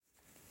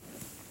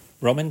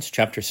Romans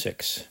chapter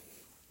 6.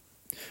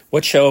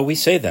 What shall we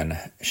say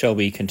then? Shall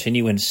we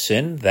continue in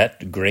sin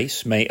that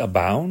grace may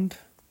abound?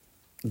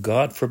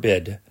 God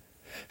forbid.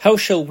 How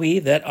shall we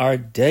that are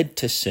dead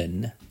to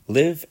sin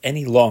live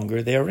any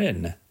longer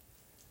therein?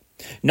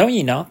 Know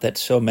ye not that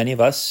so many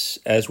of us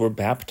as were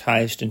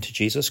baptized into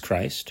Jesus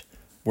Christ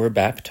were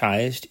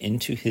baptized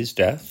into his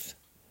death?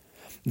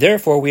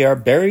 Therefore we are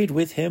buried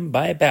with him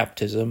by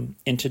baptism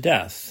into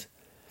death,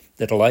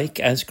 that like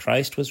as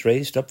Christ was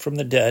raised up from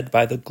the dead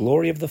by the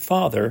glory of the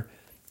Father,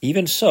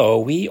 even so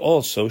we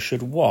also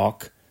should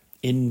walk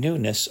in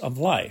newness of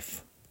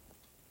life.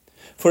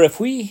 For if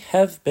we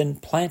have been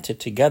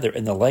planted together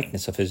in the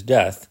likeness of his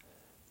death,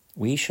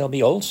 we shall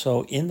be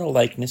also in the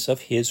likeness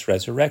of his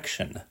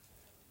resurrection,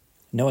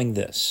 knowing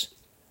this,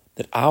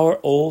 that our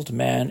old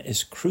man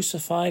is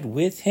crucified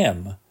with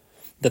him,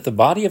 that the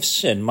body of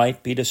sin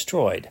might be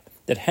destroyed,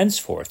 that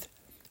henceforth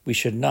we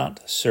should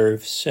not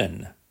serve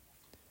sin.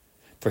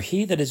 For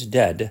he that is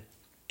dead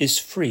is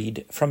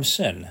freed from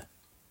sin.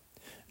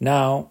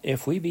 Now,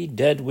 if we be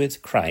dead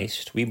with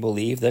Christ, we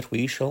believe that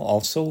we shall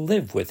also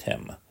live with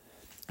him,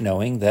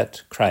 knowing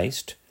that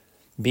Christ,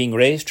 being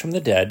raised from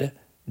the dead,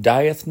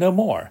 dieth no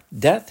more.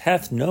 Death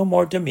hath no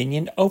more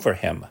dominion over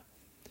him.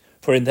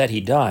 For in that he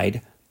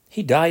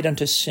died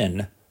unto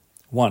sin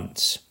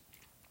once.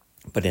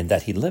 But in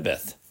that he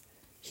liveth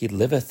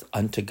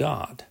unto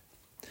God.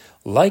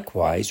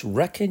 Likewise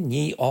reckon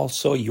ye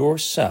also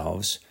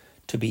yourselves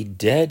to be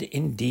dead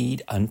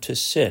indeed unto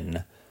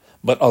sin,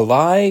 but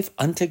alive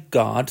unto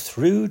God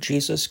through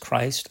Jesus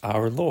Christ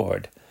our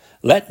Lord.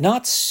 Let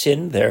not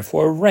sin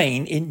therefore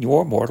reign in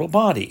your mortal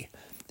body,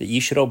 that ye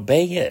should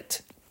obey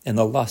it in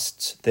the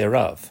lusts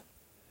thereof.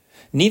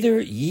 Neither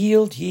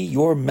yield ye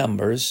your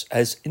members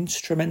as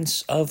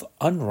instruments of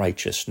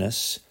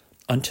unrighteousness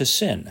unto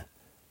sin,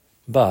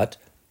 but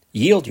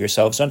yield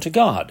yourselves unto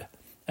God,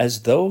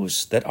 as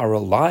those that are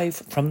alive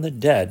from the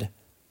dead,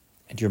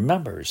 and your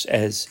members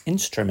as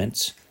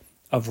instruments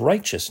of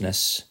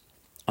righteousness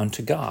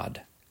unto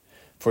God.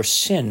 For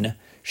sin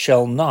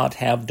shall not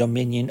have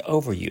dominion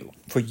over you,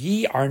 for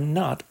ye are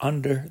not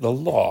under the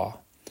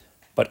law,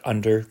 but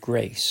under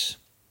grace.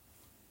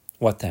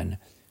 What then?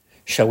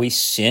 Shall we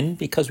sin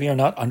because we are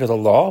not under the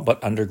law,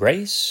 but under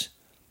grace?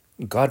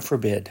 God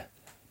forbid.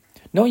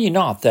 Know ye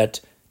not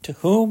that to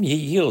whom ye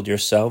yield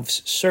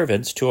yourselves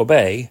servants to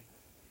obey,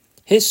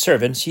 his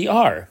servants ye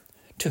are,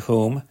 to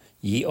whom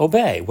ye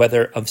obey,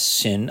 whether of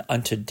sin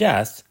unto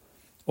death,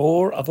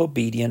 or of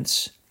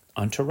obedience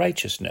unto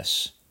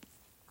righteousness.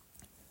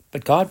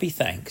 But God be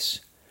thanks,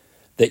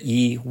 that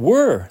ye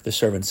were the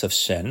servants of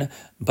sin,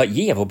 but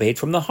ye have obeyed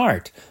from the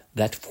heart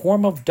that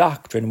form of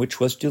doctrine which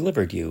was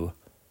delivered you.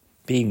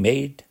 Being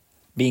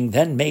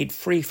then made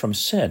free from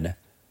sin,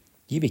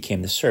 ye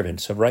became the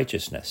servants of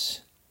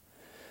righteousness.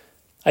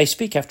 I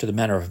speak after the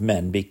manner of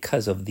men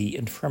because of the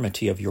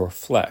infirmity of your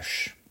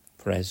flesh.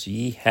 For as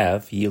ye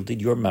have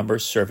yielded your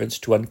members servants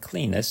to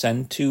uncleanness,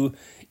 and to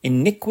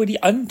iniquity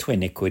unto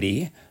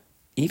iniquity,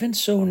 even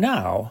so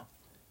now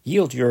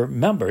yield your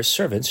members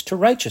servants to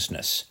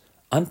righteousness,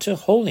 unto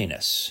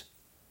holiness.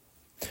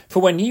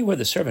 For when ye were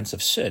the servants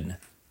of sin,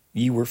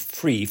 ye were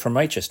free from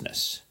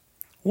righteousness.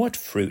 What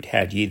fruit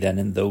had ye then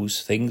in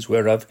those things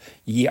whereof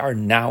ye are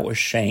now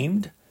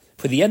ashamed?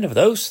 For the end of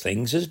those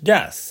things is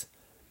death.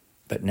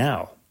 But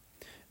now,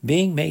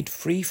 being made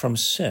free from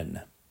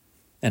sin,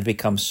 and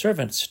become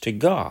servants to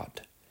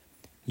God,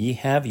 ye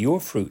have your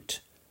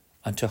fruit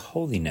unto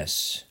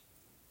holiness,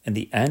 and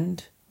the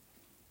end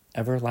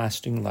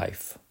everlasting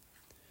life.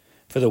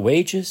 For the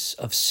wages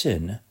of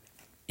sin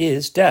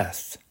is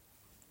death,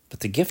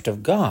 but the gift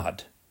of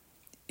God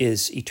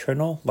is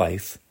eternal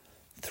life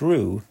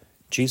through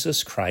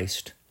Jesus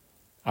Christ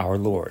our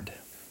Lord.